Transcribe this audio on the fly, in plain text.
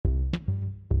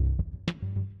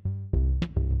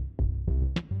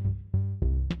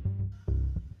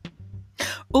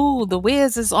Ooh, the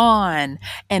Wiz is on,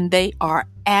 and they are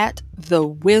at the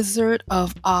Wizard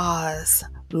of Oz.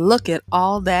 Look at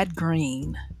all that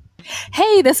green.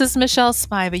 Hey, this is Michelle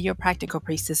Spiva, your practical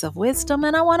priestess of wisdom,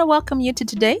 and I want to welcome you to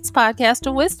today's podcast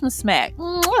of Wisdom Smack.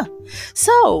 Mwah!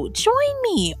 So, join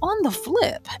me on the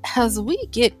flip as we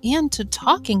get into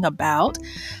talking about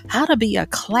how to be a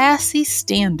classy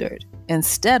standard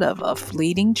instead of a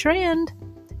fleeting trend.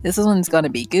 This one's going to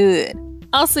be good.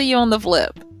 I'll see you on the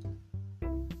flip.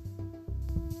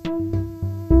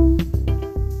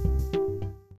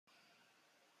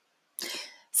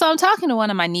 So I'm talking to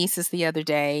one of my nieces the other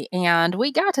day, and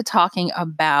we got to talking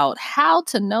about how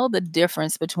to know the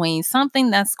difference between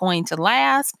something that's going to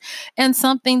last and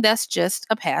something that's just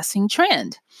a passing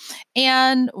trend.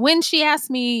 And when she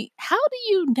asked me, how do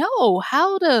you know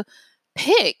how to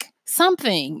pick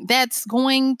something that's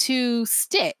going to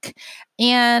stick?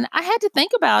 And I had to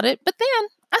think about it, but then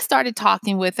I started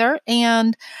talking with her,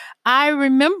 and I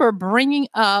remember bringing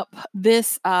up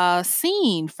this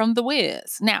scene from The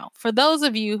Wiz. Now, for those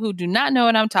of you who do not know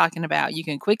what I'm talking about, you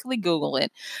can quickly Google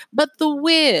it. But The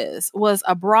Wiz was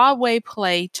a Broadway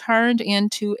play turned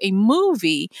into a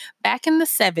movie back in the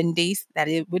 70s, that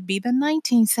it would be the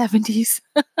 1970s.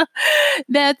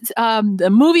 That the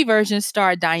movie version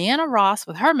starred Diana Ross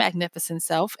with her magnificent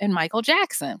self and Michael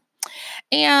Jackson.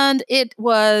 And it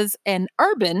was an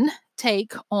urban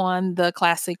take on the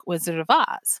classic Wizard of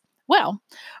Oz. Well,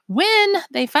 when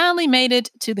they finally made it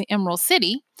to the Emerald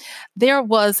City, there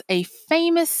was a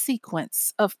famous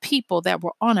sequence of people that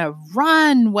were on a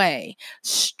runway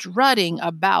strutting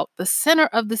about the center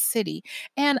of the city.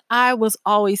 And I was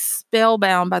always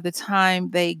spellbound by the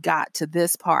time they got to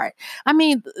this part. I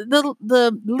mean,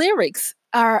 the lyrics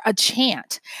are a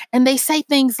chant, and they say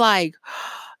things like,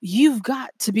 "You've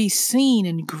got to be seen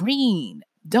in green.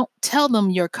 Don't tell them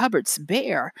your cupboard's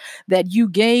bare, that you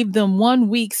gave them 1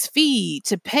 week's fee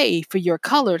to pay for your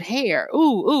colored hair."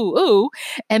 Ooh, ooh, ooh.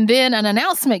 And then an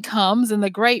announcement comes, and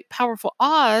the great, powerful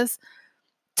Oz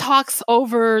talks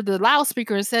over the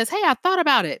loudspeaker and says, "Hey, I thought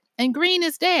about it, and green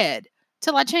is dead.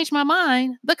 Till I change my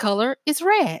mind, the color is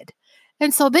red."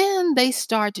 And so then they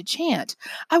start to chant,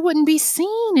 "I wouldn't be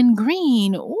seen in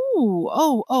green. Ooh,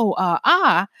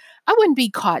 I wouldn't be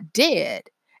caught dead.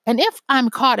 And if I'm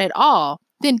caught at all,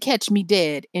 then catch me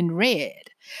dead in red."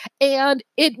 And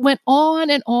it went on,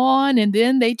 and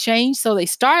then they changed. So they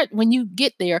start, when you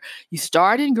get there, you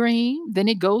start in green, then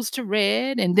it goes to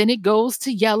red, and then it goes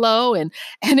to yellow. And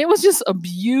it was just a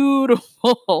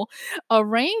beautiful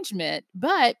arrangement,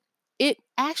 but it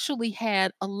actually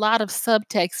had a lot of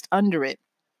subtext under it,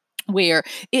 where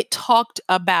it talked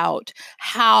about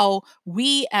how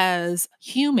we as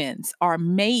humans are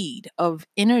made of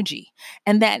energy,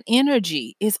 and that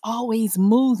energy is always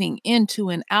moving into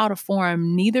and out of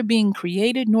form, neither being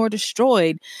created nor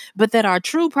destroyed, but that our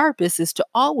true purpose is to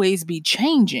always be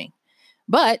changing.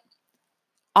 But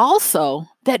also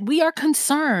that we are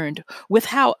concerned with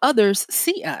how others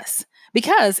see us,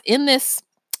 because in this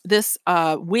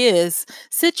Wiz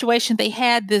situation, they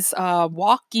had this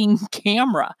walking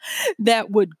camera that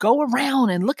would go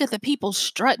around and look at the people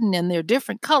strutting in their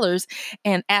different colors.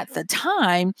 And at the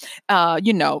time,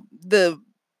 the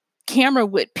camera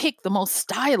would pick the most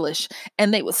stylish,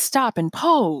 and they would stop and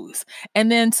pose.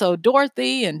 And then so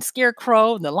Dorothy and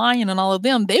Scarecrow and the lion and all of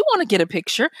them, they want to get a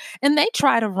picture, and they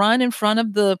try to run in front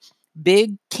of the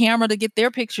big camera to get their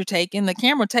picture taken. The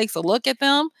camera takes a look at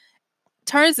them,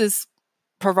 turns his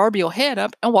proverbial head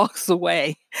up, and walks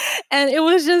away. And it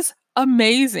was just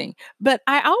amazing. But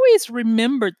I always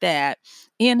remembered that,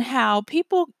 in how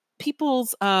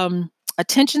people's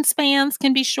attention spans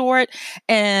can be short,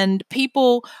 and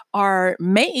people are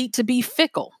made to be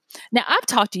fickle. Now, I've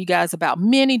talked to you guys about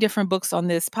many different books on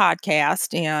this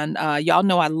podcast, and y'all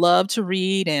know I love to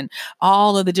read, and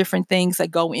all of the different things that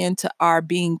go into our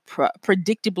being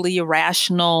predictably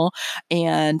irrational,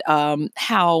 and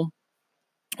how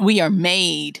we are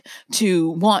made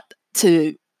to want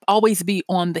to always be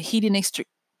on the hedonistic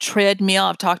treadmill.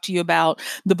 I've talked to you about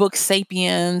the book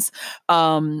Sapiens,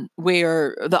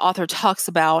 where the author talks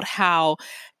about how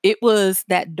it was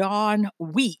that darn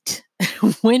wheat.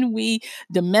 When we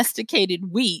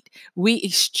domesticated wheat, we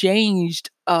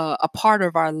exchanged a part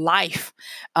of our life,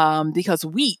 because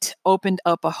wheat opened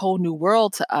up a whole new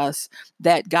world to us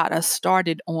that got us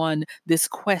started on this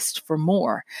quest for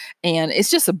more. And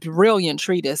it's just a brilliant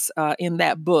treatise in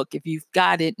that book. If you've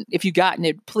gotten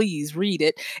it, please read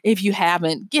it. If you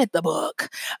haven't, get the book.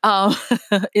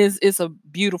 It's a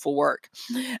beautiful work.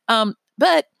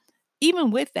 But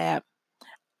even with that,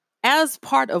 as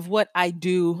part of what I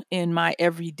do in my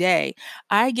everyday,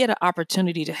 I get an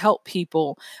opportunity to help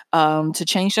people to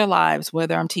change their lives,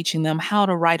 whether I'm teaching them how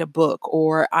to write a book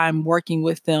or I'm working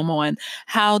with them on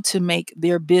how to make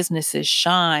their businesses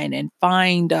shine and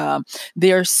find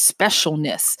their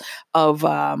specialness of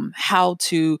how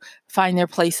to find their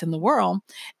place in the world.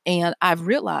 And I've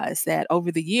realized that over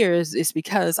the years, it's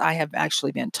because I have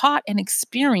actually been taught and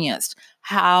experienced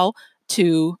how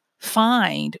to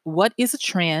find what is a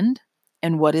trend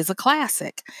and what is a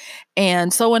classic.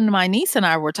 And so when my niece and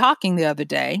I were talking the other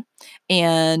day,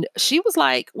 and she was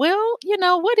like, "Well,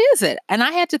 what is it?" And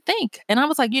I had to think. And I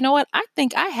was like, "You know what? I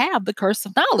think I have the curse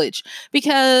of knowledge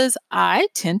because I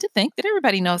tend to think that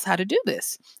everybody knows how to do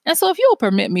this." And so if you'll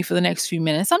permit me for the next few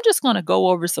minutes, I'm just going to go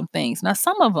over some things. Now,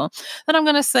 some of them that I'm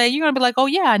going to say, you're going to be like, "Oh,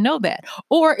 yeah, I know that."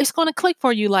 Or it's going to click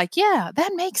for you like, "Yeah,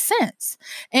 that makes sense."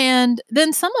 And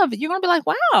then some of it, you're going to be like,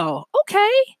 "Wow, okay."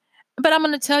 But I'm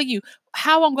going to tell you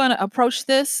how I'm going to approach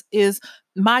this is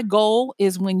my goal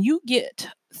is when you get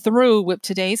through with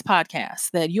today's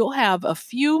podcast that you'll have a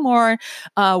few more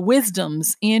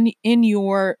wisdoms in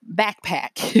your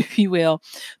backpack, if you will,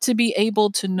 to be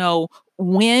able to know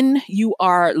when you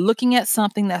are looking at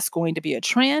something that's going to be a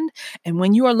trend and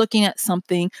when you are looking at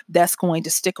something that's going to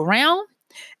stick around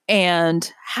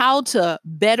and how to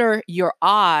better your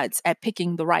odds at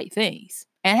picking the right things.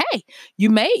 And hey, you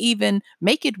may even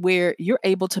make it where you're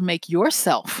able to make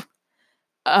yourself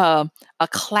uh, a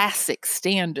classic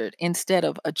standard instead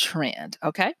of a trend.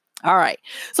 Okay. All right.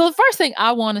 So the first thing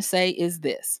I want to say is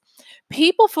this: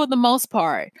 people, for the most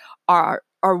part, are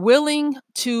willing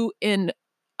to in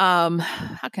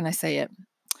how can I say it?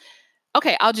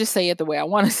 Okay, I'll just say it the way I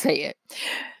want to say it.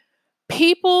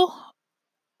 People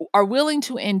are willing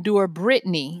to endure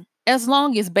Britney as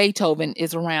long as Beethoven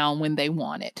is around when they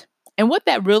want it. And what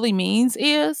that really means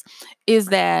is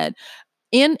that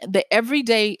in the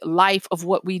everyday life of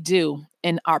what we do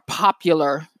in our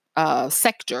popular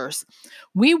sectors,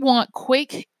 we want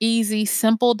quick, easy,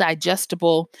 simple,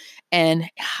 digestible, and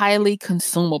highly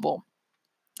consumable.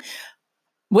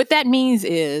 What that means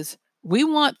is we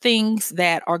want things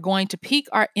that are going to pique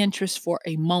our interest for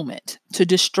a moment, to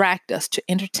distract us, to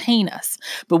entertain us,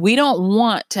 but we don't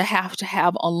want to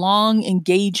have a long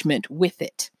engagement with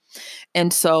it.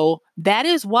 And so that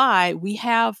is why we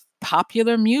have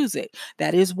popular music.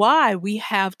 That is why we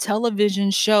have television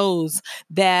shows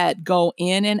that go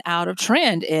in and out of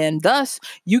trend. And thus,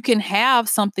 you can have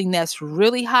something that's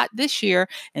really hot this year,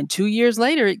 and 2 years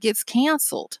later, it gets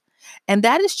canceled. And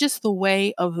that is just the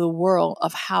way of the world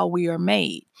of how we are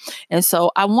made. And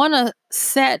so I want to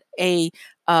set a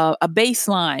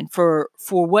baseline for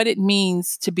what it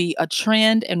means to be a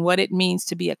trend and what it means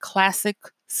to be a classic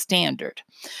standard.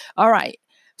 All right.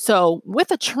 So,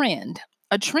 with a trend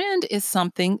is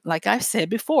something, like I've said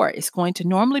before, it's going to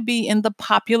normally be in the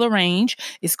popular range.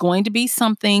 It's going to be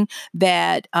something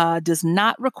that does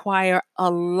not require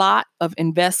a lot of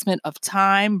investment of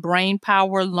time, brain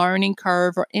power, learning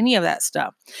curve, or any of that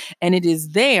stuff. And it is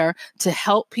there to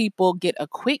help people get a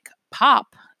quick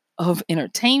pop of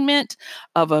entertainment,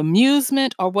 of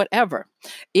amusement, or whatever.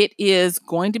 It is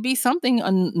going to be something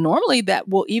normally that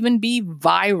will even be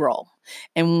viral.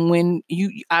 And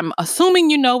I'm assuming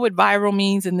you know what viral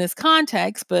means in this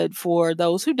context, but for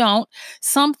those who don't,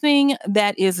 something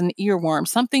that is an earworm,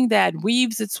 something that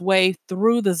weaves its way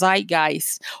through the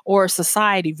zeitgeist or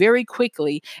society very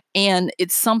quickly. And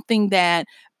it's something that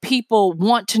people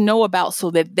want to know about so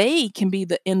that they can be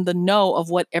in the know of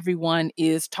what everyone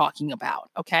is talking about.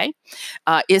 Okay.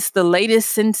 It's the latest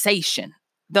sensation,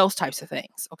 those types of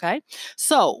things. Okay.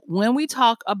 So when we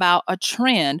talk about a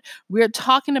trend, we're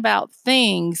talking about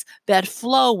things that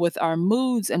flow with our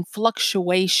moods and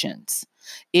fluctuations.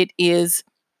 It is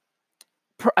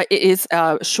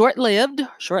short-lived,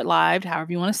 however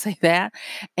you want to say that,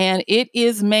 and it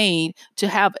is made to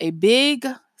have a big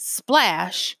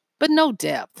splash but no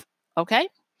depth. Okay.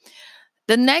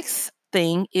 The next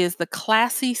thing is the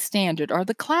classy standard or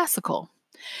the classical.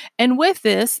 And with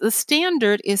this, the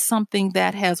standard is something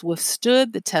that has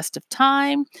withstood the test of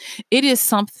time. It is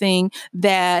something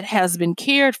that has been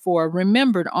cared for,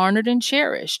 remembered, honored, and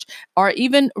cherished, or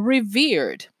even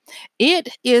revered.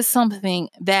 It is something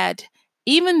that,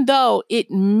 even though it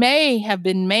may have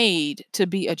been made to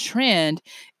be a trend,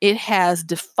 it has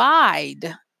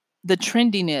defied the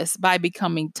trendiness by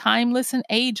becoming timeless and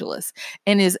ageless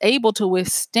and is able to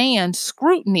withstand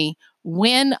scrutiny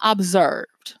when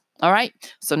observed. All right.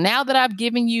 So now that I've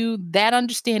given you that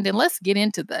understanding, let's get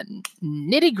into the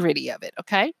nitty gritty of it.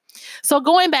 Okay. So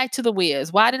going back to The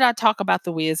Wiz, why did I talk about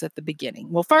The Wiz at the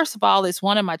beginning? Well, first of all, it's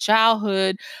one of my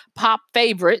childhood pop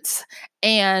favorites.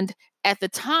 And at the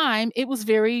time, it was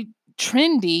very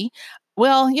trendy.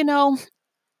 Well,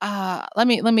 let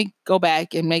me go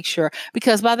back and make sure,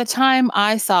 because by the time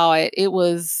I saw it,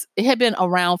 it had been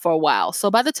around for a while. So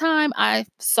by the time I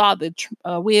saw the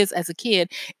Wiz as a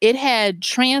kid, it had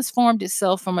transformed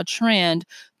itself from a trend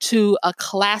to a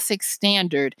classic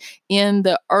standard in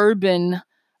the urban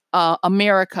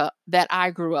America that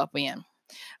I grew up in.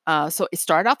 So it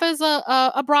started off as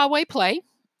a Broadway play,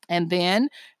 and then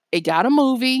it got a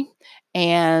movie,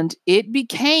 and it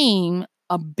became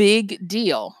a big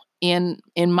deal in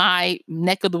my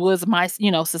neck of the woods, my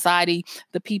society,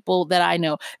 the people that I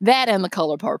know. That and The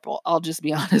Color Purple. I'll just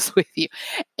be honest with you,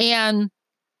 and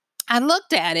I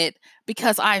looked at it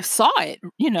because I saw it,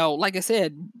 like I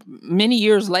said, many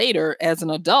years later as an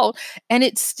adult, and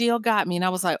it still got me. And I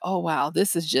was like, oh, wow,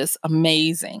 this is just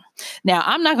amazing. Now,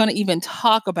 I'm not going to even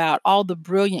talk about all the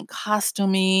brilliant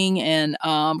costuming and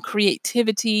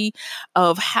creativity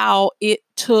of how it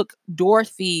took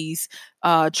Dorothy's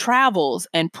travels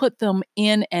and put them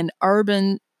in an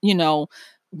urban,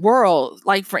 world.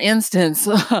 Like, for instance,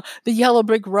 the Yellow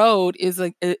Brick Road is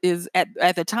at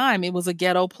the time, it was a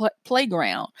ghetto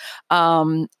playground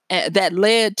that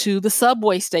led to the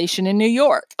subway station in New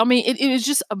York. I mean, it was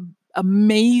just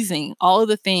amazing, all of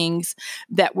the things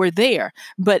that were there.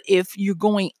 But if you're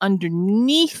going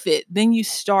underneath it, then you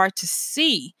start to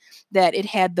see that it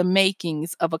had the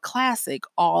makings of a classic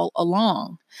all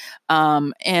along.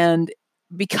 And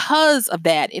because of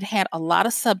that, it had a lot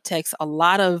of subtext, a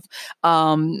lot of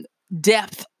um,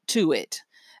 depth to it.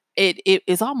 It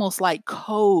is almost like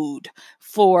code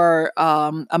for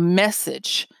a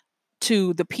message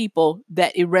to the people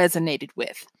that it resonated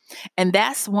with. And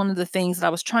that's one of the things that I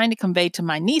was trying to convey to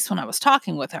my niece when I was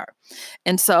talking with her.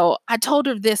 And so I told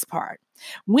her this part.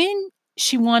 When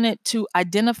she wanted to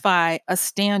identify a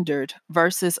standard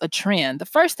versus a trend, the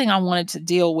first thing I wanted to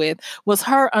deal with was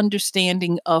her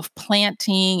understanding of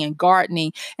planting and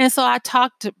gardening. And so I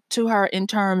talked to her in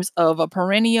terms of a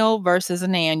perennial versus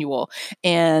an annual.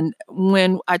 And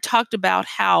when I talked about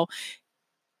how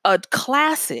a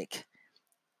classic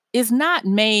is not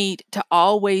made to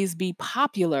always be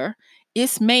popular.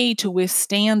 It's made to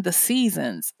withstand the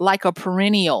seasons like a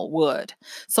perennial would.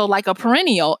 So, like a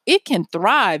perennial, it can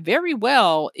thrive very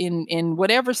well in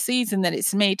whatever season that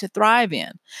it's made to thrive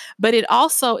in. But it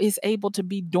also is able to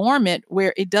be dormant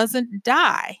where it doesn't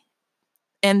die.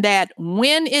 And that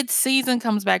when its season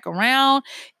comes back around,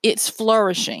 it's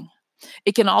flourishing.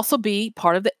 It can also be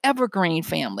part of the evergreen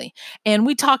family. And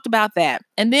we talked about that.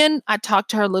 And then I talked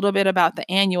to her a little bit about the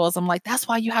annuals. I'm like, that's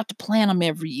why you have to plant them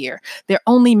every year. They're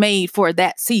only made for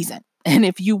that season. And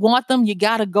if you want them, you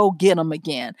got to go get them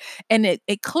again. And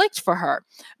it clicked for her.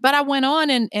 But I went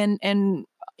on and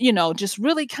just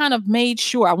really kind of made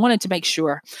sure, I wanted to make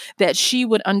sure that she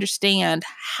would understand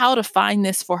how to find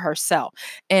this for herself.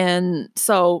 And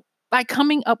so by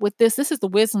coming up with this is the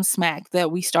wisdom smack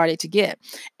that we started to get.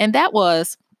 And that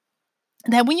was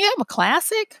that when you have a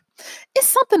classic, it's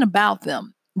something about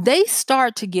them. They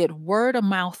start to get word of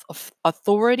mouth of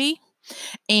authority,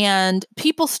 and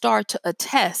people start to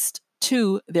attest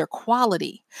to their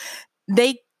quality.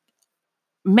 They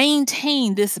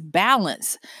maintain this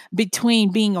balance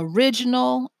between being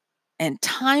original and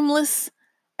timeless,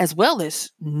 as well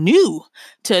as new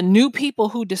to new people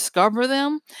who discover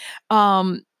them.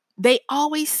 Um, they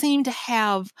always seem to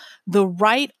have the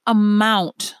right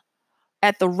amount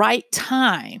at the right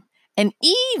time. And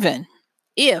even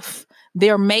if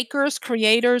their makers,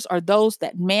 creators, or those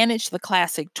that manage the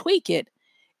classic tweak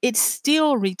it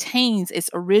still retains its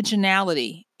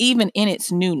originality, even in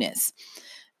its newness.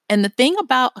 And the thing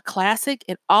about a classic,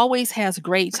 it always has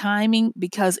great timing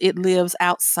because it lives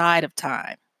outside of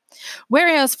time.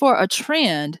 Whereas for a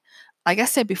trend, like I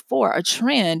said before, a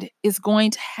trend is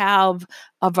going to have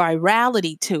a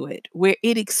virality to it where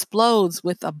it explodes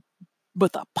with a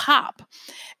pop.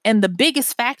 And the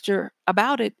biggest factor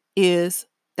about it is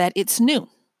that it's new.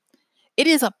 It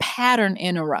is a pattern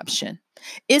interruption.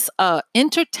 It's a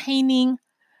entertaining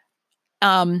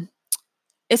um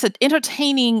it's an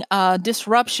entertaining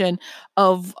disruption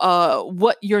of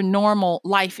what your normal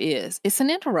life is. It's an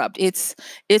interrupt. It's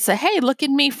a, hey, look at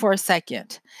me for a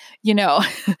second. You know,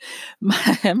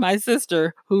 my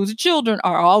sister, whose children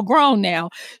are all grown now,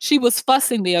 she was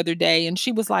fussing the other day, and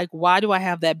she was like, "Why do I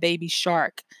have that baby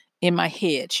shark in my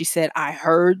head?" She said, "I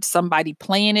heard somebody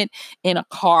playing it in a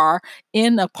car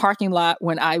in a parking lot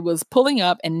when I was pulling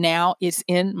up, and now it's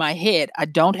in my head. I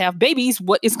don't have babies.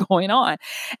 What is going on?"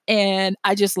 And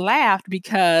I just laughed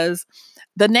because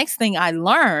the next thing I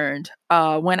learned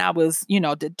when I was,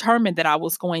 determined that I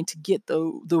was going to get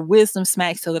the wisdom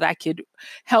smack so that I could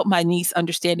help my niece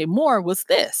understand it more was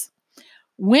this.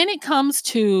 When it comes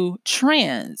to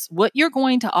trends, what you're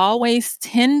going to always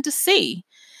tend to see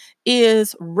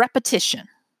is repetition.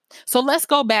 So let's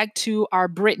go back to our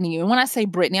Britney. And when I say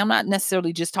Britney, I'm not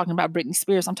necessarily just talking about Britney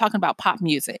Spears, I'm talking about pop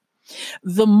music.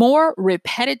 The more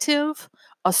repetitive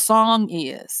a song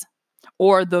is,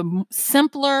 or the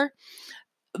simpler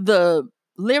the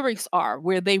lyrics are,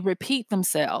 where they repeat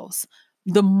themselves,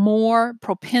 the more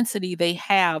propensity they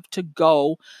have to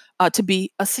go to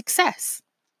be a success.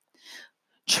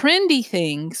 Trendy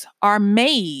things are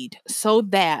made so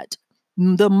that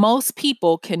the most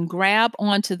people can grab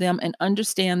onto them and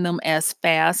understand them as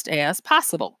fast as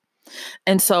possible.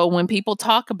 And so when people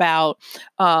talk about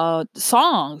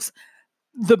songs,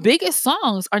 the biggest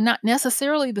songs are not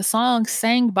necessarily the songs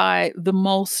sang by the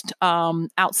most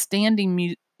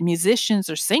outstanding musicians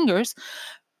or singers.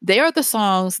 They are the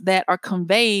songs that are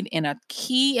conveyed in a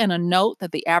key and a note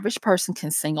that the average person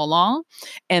can sing along.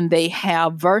 And they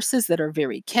have verses that are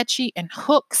very catchy and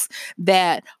hooks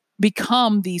that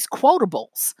become these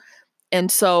quotables.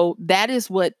 And so that is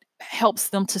what helps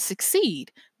them to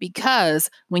succeed, because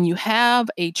when you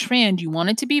have a trend, you want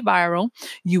it to be viral,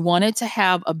 you want it to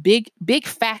have a big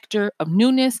factor of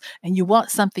newness, and you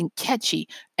want something catchy.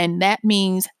 And that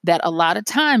means that a lot of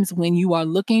times when you are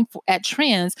looking at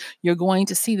trends, you're going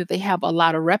to see that they have a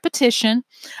lot of repetition,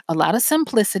 a lot of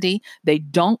simplicity. They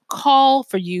don't call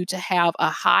for you to have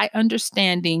a high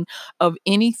understanding of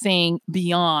anything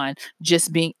beyond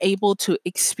just being able to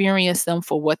experience them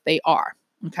for what they are.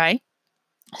 Okay.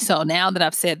 So now that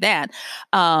I've said that,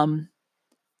 um,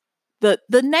 the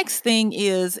next thing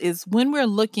is when we're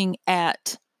looking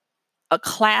at a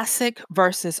classic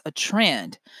versus a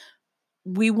trend,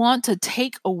 we want to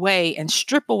take away and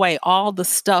strip away all the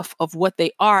stuff of what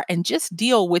they are and just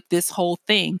deal with this whole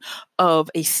thing of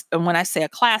and when I say a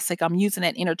classic, I'm using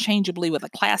that interchangeably with a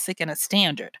classic and a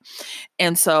standard.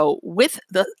 And so with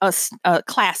a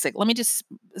classic, let me just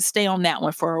stay on that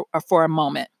one for a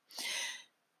moment.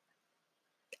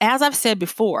 As I've said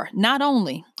before, not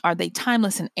only are they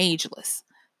timeless and ageless,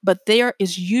 but there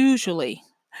is usually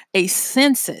a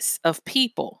census of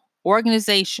people,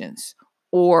 organizations,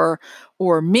 or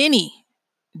many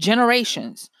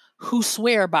generations who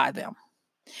swear by them.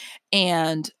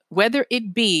 And whether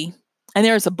it be, and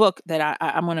there's a book that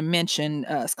I'm going to mention.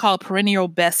 It's called Perennial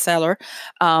Bestseller,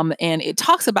 and it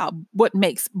talks about what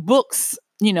makes books,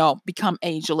 become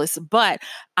ageless. But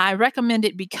I recommend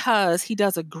it because he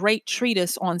does a great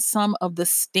treatise on some of the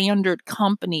standard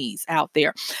companies out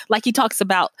there. Like he talks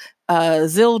about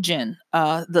Zildjian,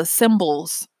 the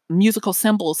symbols musical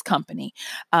symbols company.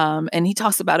 And he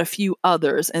talks about a few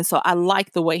others. And so I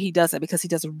like the way he does it because he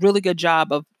does a really good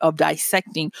job of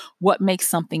dissecting what makes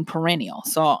something perennial.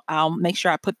 So I'll make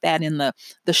sure I put that in the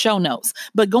show notes.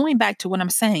 But going back to what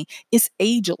I'm saying, it's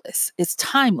ageless, it's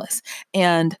timeless.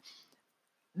 And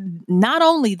not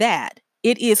only that,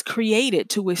 it is created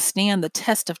to withstand the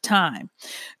test of time.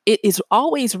 It is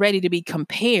always ready to be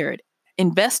compared,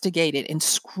 investigated, and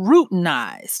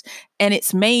scrutinized. And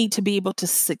it's made to be able to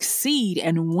succeed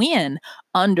and win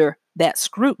under that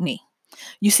scrutiny.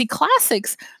 You see,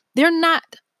 classics, they're not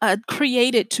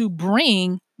created to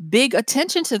bring big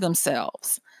attention to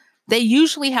themselves. They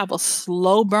usually have a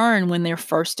slow burn when they're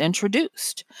first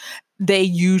introduced. They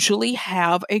usually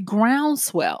have a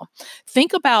groundswell.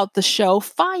 Think about the show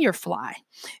Firefly.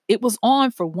 It was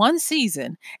on for one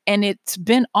season and it's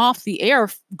been off the air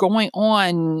going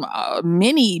on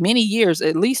many, many years,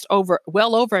 at least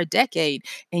well over a decade.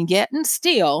 And yet and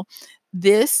still,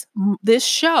 this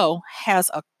show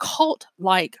has a cult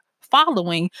like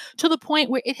following to the point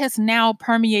where it has now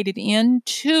permeated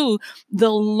into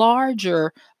the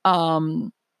larger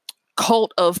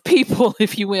cult of people,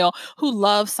 if you will, who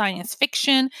love science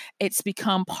fiction. It's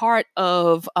become part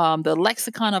of the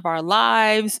lexicon of our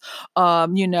lives.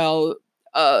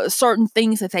 Certain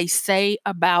things that they say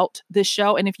about the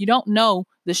show. And if you don't know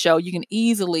the show, you can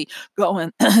easily go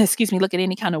and, excuse me, look at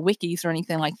any kind of wikis or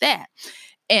anything like that.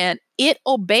 And it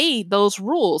obeyed those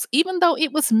rules, even though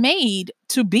it was made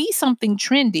to be something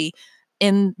trendy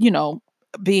in,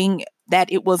 being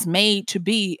that it was made to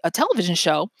be a television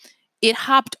show. It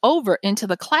hopped over into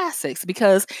the classics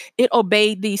because it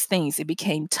obeyed these things. It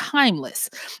became timeless.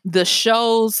 The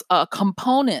show's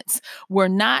components were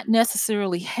not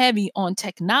necessarily heavy on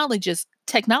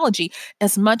technology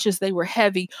as much as they were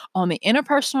heavy on the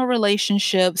interpersonal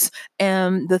relationships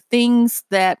and the things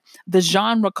that the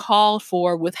genre called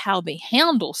for with how they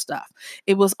handle stuff.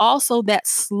 It was also that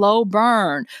slow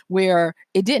burn where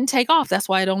it didn't take off. That's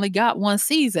why it only got one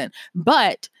season.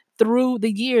 But through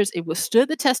the years, it withstood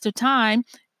the test of time.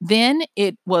 Then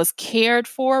it was cared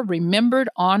for, remembered,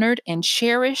 honored, and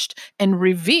cherished and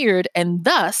revered, and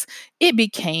thus it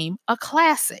became a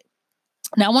classic.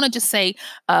 Now, I want to just say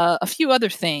a few other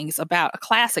things about a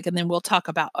classic, and then we'll talk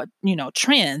about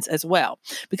trends as well.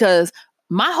 Because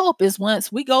my hope is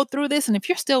once we go through this, and if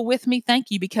you're still with me,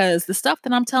 thank you, because the stuff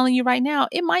that I'm telling you right now,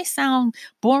 it might sound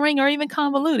boring or even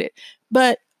convoluted,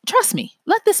 but trust me,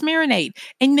 let this marinate.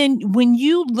 And then when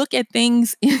you look at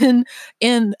things in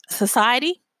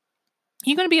society,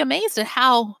 you're going to be amazed at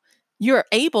how you're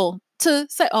able to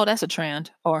say, oh, that's a trend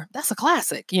or that's a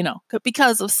classic,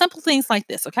 because of simple things like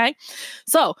this. Okay.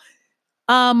 So,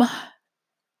 um,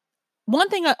 one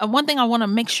thing I want to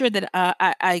make sure that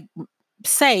I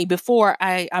say before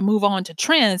I move on to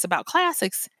trends about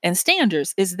classics and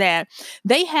standards is that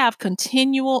they have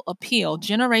continual appeal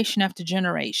generation after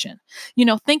generation.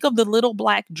 Think of the little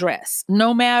black dress.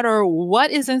 No matter what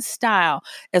is in style,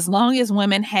 as long as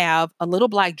women have a little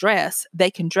black dress, they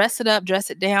can dress it up,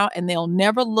 dress it down, and they'll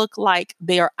never look like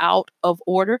they are out of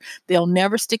order. They'll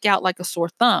never stick out like a sore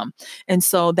thumb. And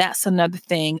so that's another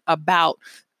thing about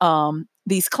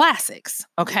these classics.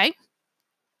 Okay.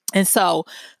 And so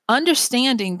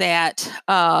understanding that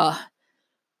the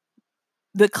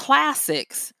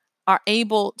classics are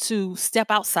able to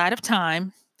step outside of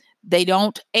time, they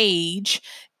don't age.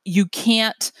 You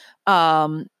can't,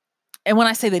 and when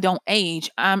I say they don't age,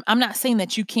 I'm not saying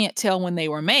that you can't tell when they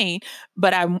were made,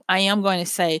 but I am going to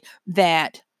say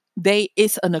that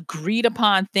it's an agreed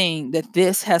upon thing that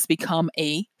this has become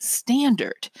a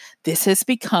standard. This has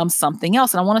become something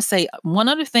else. And I want to say one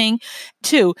other thing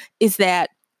too is that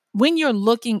when you're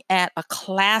looking at a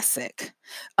classic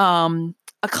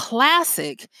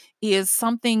is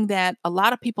something that a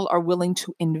lot of people are willing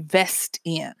to invest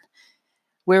in.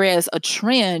 Whereas a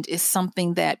trend is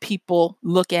something that people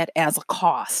look at as a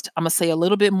cost. I'm going to say a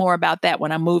little bit more about that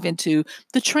when I move into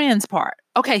the trends part.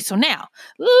 Okay, so now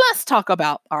let's talk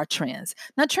about our trends.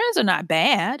 Now, trends are not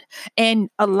bad, and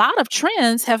a lot of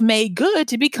trends have made good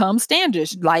to become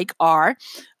standards, like our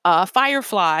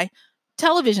Firefly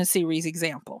television series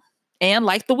example, and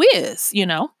like The Wiz.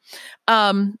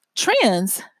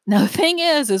 Trends. Now, the thing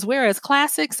is whereas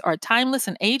classics are timeless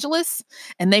and ageless,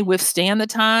 and they withstand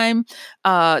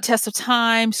the test of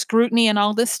time, scrutiny, and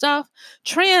all this stuff,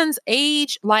 trends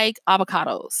age like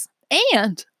avocados,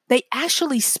 and they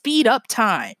actually speed up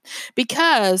time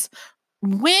because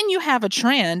when you have a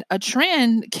trend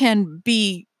can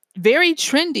be very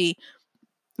trendy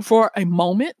for a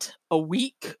moment, a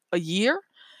week, a year.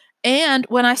 And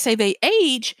when I say they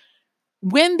age,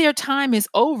 when their time is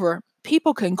over,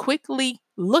 people can quickly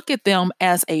look at them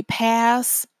as a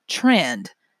past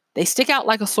trend. They stick out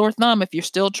like a sore thumb if you're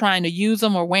still trying to use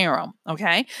them or wear them.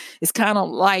 Okay. It's kind of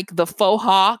like the faux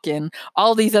hawk and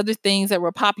all these other things that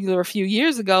were popular a few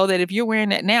years ago that if you're wearing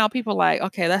that now, people are like,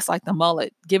 okay, that's like the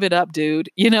mullet. Give it up, dude.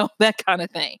 That kind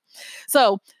of thing.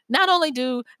 So not only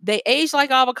do they age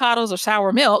like avocados or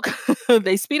sour milk,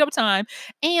 they speed up time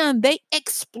and they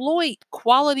exploit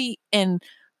quality and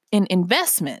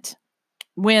investment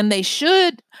when they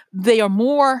are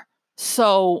more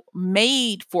so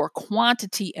made for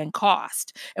quantity and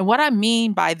cost. And what I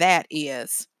mean by that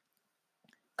is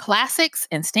classics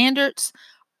and standards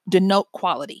denote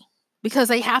quality because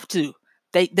they have to.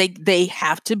 They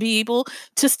have to be able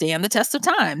to stand the test of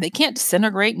time. They can't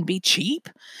disintegrate and be cheap,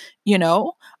 you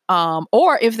know.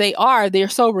 Or if they are, they're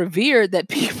so revered that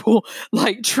people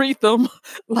like treat them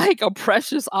like a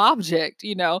precious object.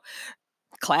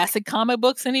 Classic comic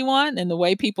books, anyone, and the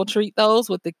way people treat those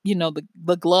with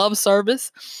the glove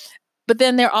service. But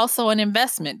then they're also an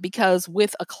investment because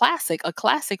with a classic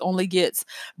only gets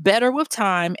better with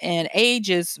time and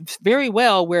ages very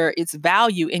well where its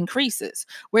value increases.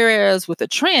 Whereas with a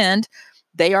trend,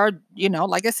 they are,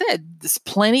 like I said, there's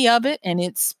plenty of it and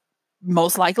it's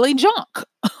most likely junk.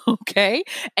 Okay.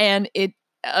 And it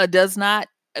does not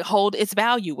hold its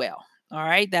value well. All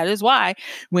right. That is why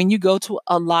when you go to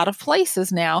a lot of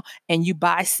places now and you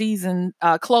buy season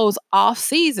clothes off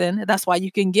season, that's why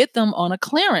you can get them on a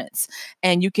clearance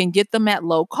and you can get them at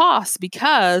low cost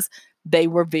because they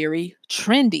were very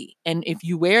trendy. And if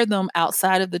you wear them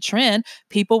outside of the trend,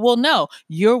 people will know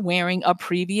you're wearing a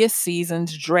previous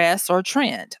season's dress or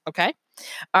trend. Okay.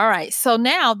 All right. So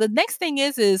now the next thing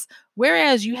is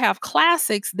whereas you have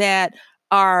classics that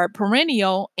are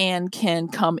perennial and can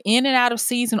come in and out of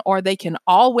season or they can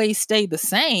always stay the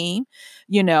same,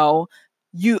 you know,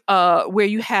 where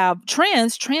you have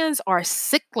trends are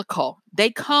cyclical.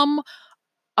 They come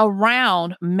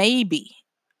around maybe.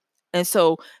 And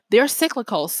so they're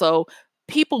cyclical. So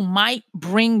people might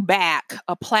bring back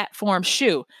a platform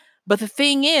shoe, But the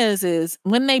thing is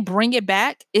when they bring it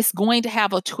back, it's going to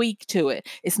have a tweak to it.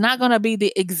 It's not going to be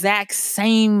the exact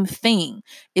same thing.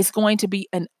 It's going to be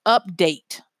an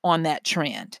update on that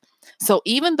trend. So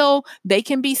even though they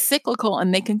can be cyclical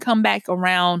and they can come back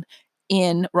around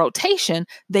in rotation,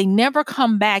 they never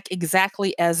come back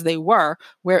exactly as they were,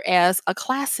 whereas a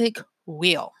classic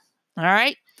will. All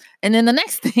right. And then the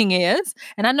next thing is,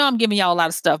 and I know I'm giving y'all a lot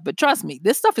of stuff, but trust me,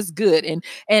 this stuff is good. And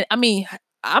I mean,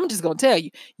 I'm just going to tell you,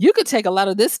 you could take a lot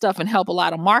of this stuff and help a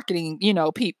lot of marketing,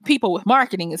 people with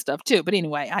marketing and stuff too. But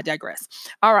anyway, I digress.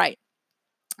 All right.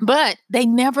 But they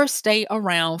never stay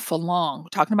around for long. We're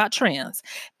talking about trends.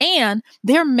 And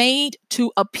they're made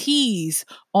to appease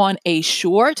on a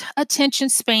short attention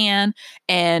span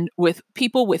and with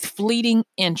people with fleeting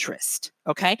interest.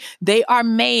 Okay. They are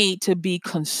made to be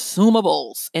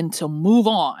consumables and to move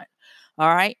on.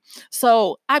 All right.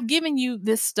 So I've given you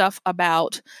this stuff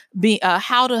about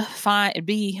how to find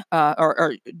be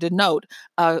or denote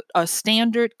a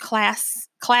standard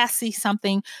classy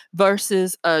something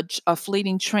versus a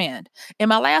fleeting trend. In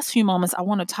my last few moments, I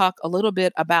want to talk a little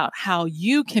bit about how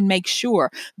you can make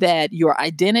sure that your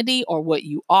identity or what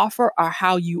you offer or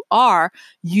how you are,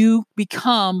 you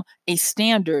become a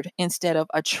standard instead of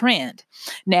a trend.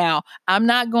 Now, I'm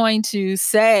not going to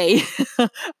say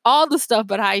all the stuff,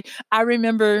 but I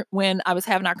remember when I was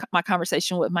having my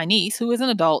conversation with my niece, who is an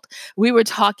adult, we were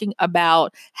talking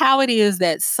about how it is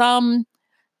that some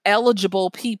eligible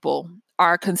people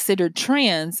are considered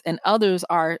trends and others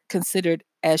are considered,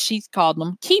 as she called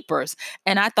them, keepers.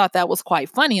 And I thought that was quite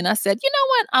funny. And I said, you know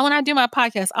what? When I do my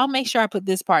podcast, I'll make sure I put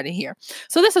this part in here.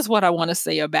 So this is what I want to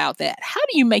say about that. How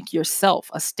do you make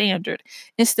yourself a standard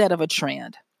instead of a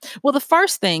trend? Well, the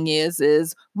first thing is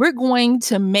we're going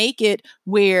to make it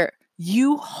where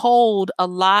you hold a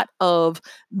lot of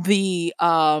the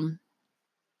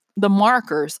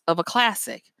markers of a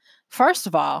classic. First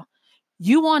of all,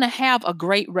 you want to have a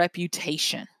great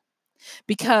reputation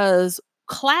because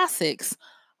classics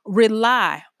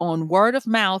rely on word of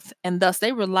mouth and thus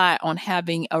they rely on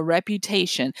having a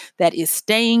reputation that is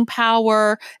staying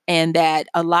power and that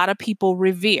a lot of people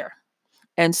revere.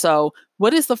 And so,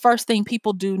 what is the first thing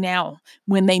people do now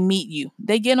when they meet you?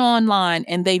 They get online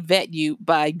and they vet you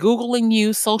by Googling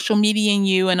you, social mediaing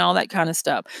you, and all that kind of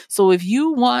stuff. So, if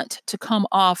you want to come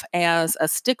off as a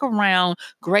stick around,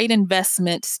 great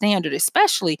investment standard,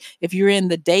 especially if you're in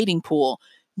the dating pool,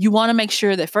 you want to make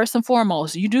sure that first and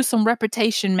foremost, you do some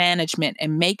reputation management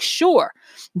and make sure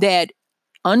that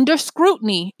under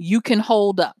scrutiny, you can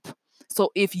hold up.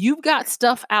 So, if you've got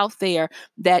stuff out there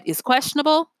that is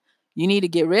questionable, you need to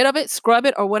get rid of it, scrub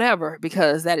it, or whatever,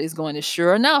 because that is going to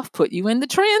sure enough put you in the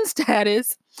trend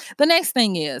status. The next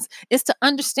thing is to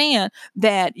understand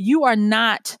that you are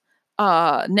not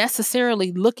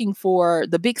necessarily looking for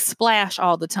the big splash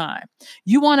all the time.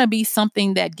 You want to be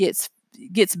something that gets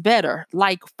better,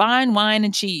 like fine wine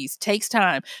and cheese, takes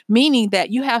time, meaning that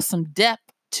you have some depth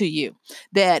to you,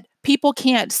 that people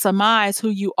can't surmise who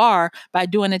you are by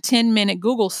doing a 10-minute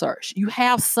Google search. You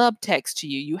have subtext to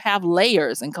you, you have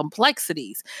layers and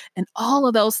complexities and all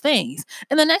of those things.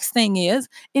 And the next thing is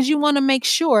you want to make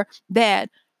sure that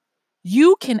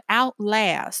you can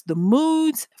outlast the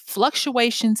moods,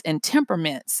 fluctuations, and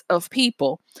temperaments of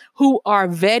people who are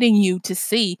vetting you to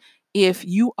see if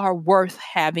you are worth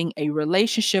having a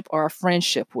relationship or a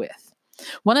friendship with.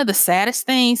 One of the saddest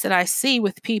things that I see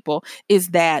with people is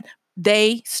that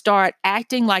they start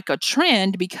acting like a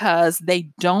trend because they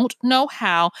don't know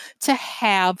how to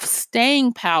have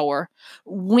staying power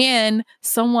when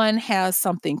someone has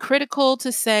something critical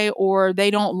to say or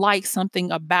they don't like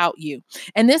something about you.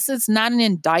 And this is not an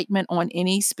indictment on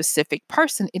any specific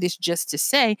person. It is just to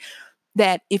say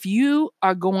that if you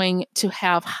are going to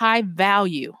have high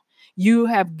value, you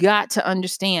have got to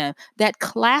understand that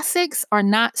classics are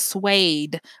not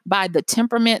swayed by the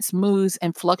temperaments, moods,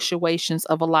 and fluctuations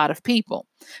of a lot of people.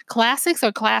 Classics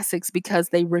are classics because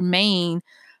they remain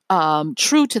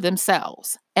true to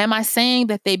themselves. Am I saying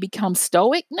that they become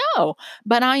stoic? No,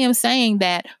 but I am saying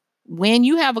that when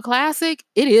you have a classic,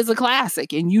 it is a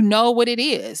classic and you know what it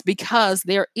is because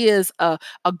there is a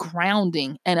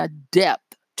grounding and a depth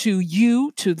to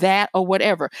you, to that, or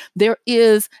whatever. There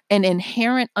is an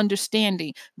inherent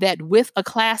understanding that with a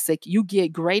classic, you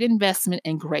get great investment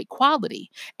and great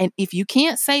quality. And if you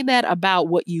can't say that about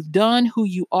what you've done, who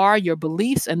you are, your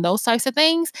beliefs, and those types of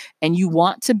things, and you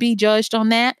want to be judged on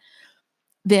that,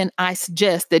 then I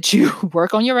suggest that you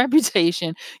work on your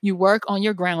reputation, you work on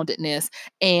your groundedness,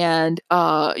 and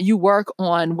you work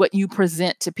on what you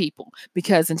present to people.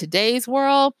 Because in today's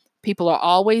world, People are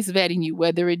always vetting you,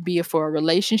 whether it be for a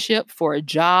relationship, for a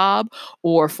job,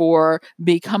 or for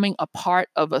becoming a part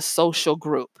of a social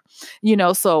group.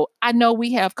 So I know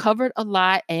we have covered a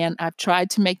lot and I've tried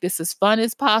to make this as fun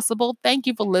as possible. Thank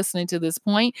you for listening to this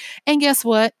point. And guess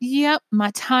what? Yep,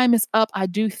 my time is up. I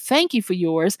do thank you for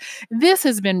yours. This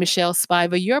has been Michelle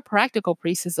Spiva, your practical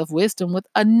priestess of wisdom, with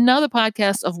another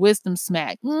podcast of Wisdom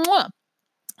Smack. Mwah!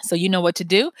 So you know what to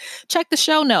do. Check the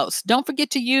show notes. Don't forget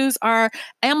to use our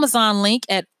Amazon link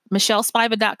at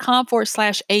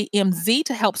michellespiva.com/AMZ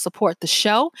to help support the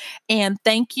show. And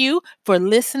thank you for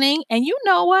listening. And you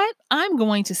know what? I'm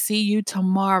going to see you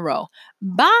tomorrow.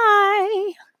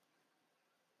 Bye.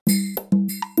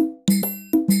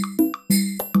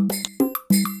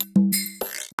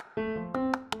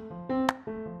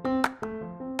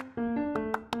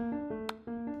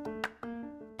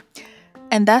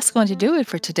 And that's going to do it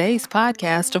for today's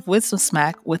podcast of Wisdom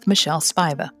Smack with Michelle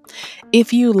Spiva.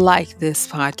 If you like this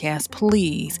podcast,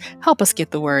 please help us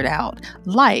get the word out.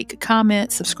 Like,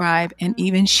 comment, subscribe, and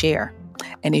even share.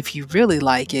 And if you really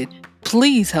like it,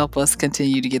 please help us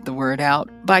continue to get the word out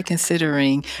by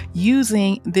considering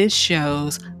using this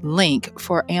show's link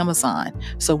for Amazon.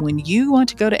 So when you want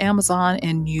to go to Amazon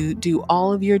and you do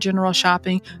all of your general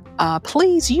shopping,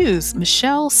 please use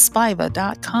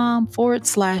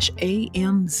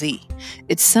michellespiva.com/AMZ.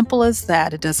 It's simple as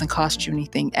that. It doesn't cost you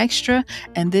anything extra,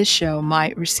 and this show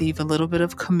might receive a little bit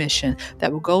of commission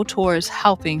that will go towards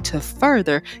helping to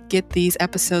further get these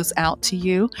episodes out to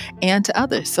you and to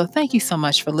others. So thank you so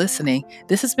much for listening.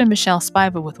 This has been Michelle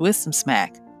Spiva with Wisdom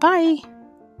Smack. Bye.